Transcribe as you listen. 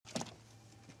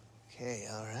Okay,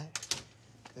 all right.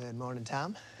 Good morning,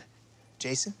 Tom.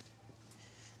 Jason.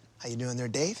 How you doing there,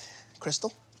 Dave?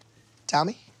 Crystal?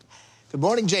 Tommy? Good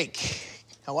morning, Jake.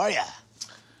 How are ya?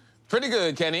 Pretty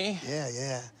good, Kenny.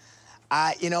 Yeah.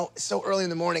 You know, so early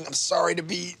in the morning, I'm sorry to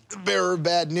be the bearer of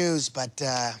bad news, but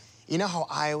you know how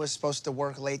I was supposed to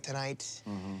work late tonight?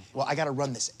 Mm-hmm. Well, I gotta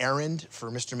run this errand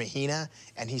for Mr. Mahina,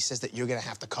 and he says that you're gonna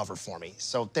have to cover for me.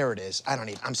 So there it is.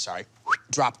 I'm sorry.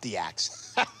 Drop the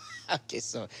axe. Okay,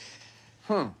 so.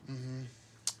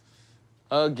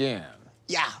 Again.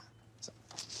 Yeah.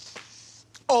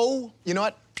 Oh, you know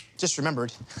what? Just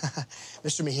remembered.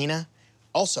 Mr. Mahina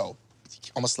also,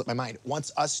 almost slipped my mind,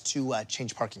 wants us to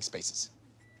change parking spaces.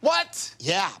 What?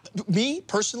 Yeah. Me,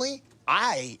 personally,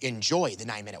 I enjoy the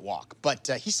 9-minute walk, but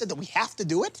he said that we have to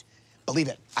do it. Believe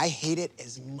it, I hate it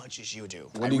as much as you do.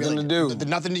 What are you gonna do?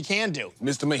 Nothing you can do.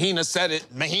 Mr. Mahina said it.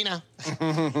 Mahina.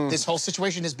 This whole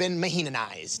situation has been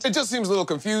Mahinanized. It just seems a little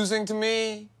confusing to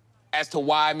me as to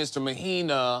why Mr.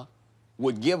 Mahina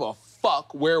would give a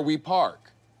fuck where we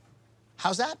park.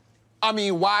 How's that? I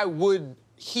mean, why would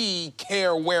he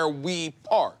care where we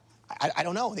park? I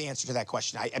don't know the answer to that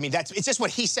question. I mean, it's just what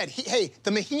he said. Hey,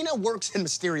 the Mahina works in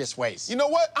mysterious ways. You know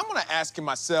what? I'm gonna ask him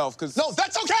myself, because... No,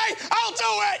 that's okay! I'll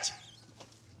do it!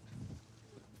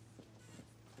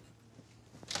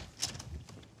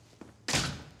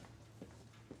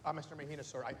 Mr. Mahina,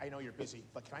 sir, I know you're busy,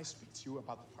 but can I speak to you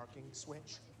about the parking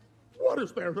switch? What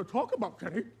is there to talk about,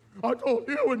 Kenny? I told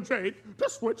you and Jake to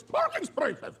switch parking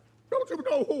spaces. Don't you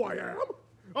know who I am?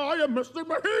 I am Mr.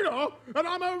 Mahina, and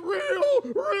I'm a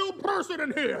real person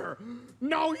in here.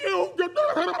 Now you get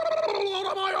the hell out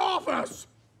of my office!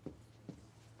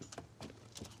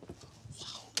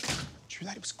 Wow. True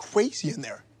that, it was crazy in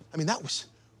there. I mean, that was,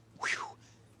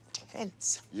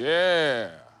 tense. Yeah.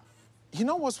 You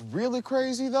know what's really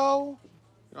crazy, though?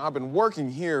 I've been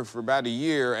working here for about a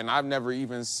year, and I've never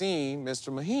even seen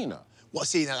Mr. Mahina. Well,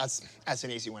 see, that's an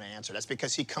easy one to answer. That's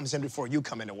because he comes in before you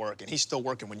come into work, and he's still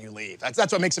working when you leave. That's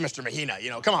what makes him Mr. Mahina, you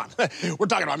know? Come on. We're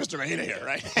talking about Mr. Mahina here,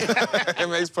 right? It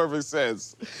makes perfect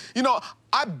sense. You know,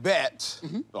 I bet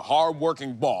the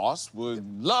hard-working boss would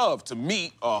love to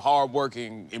meet a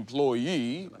hard-working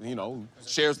employee, you know,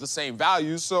 shares the same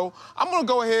values, so I'm gonna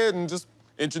go ahead and just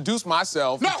introduce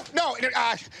myself. No,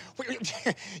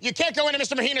 you can't go into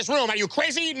Mr. Mahina's room. Are you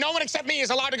crazy? No one except me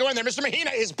is allowed to go in there. Mr. Mahina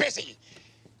is busy.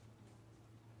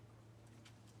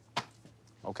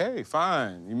 Okay,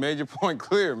 fine. You made your point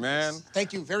clear, man.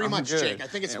 Thank you very much, good. Jake. I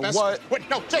think it's And best. what? Wait,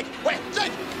 no, Jake, wait,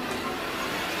 Jake!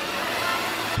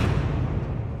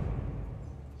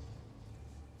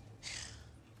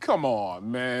 Come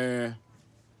on, man.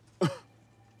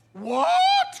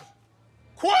 What?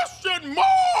 Question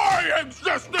my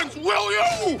existence, will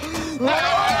you? When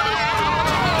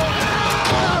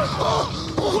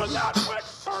that witch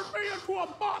turned me into a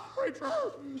moth creature, it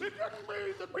didn't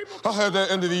mean that people... I'll have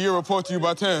that end of the year report to you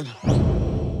by 10.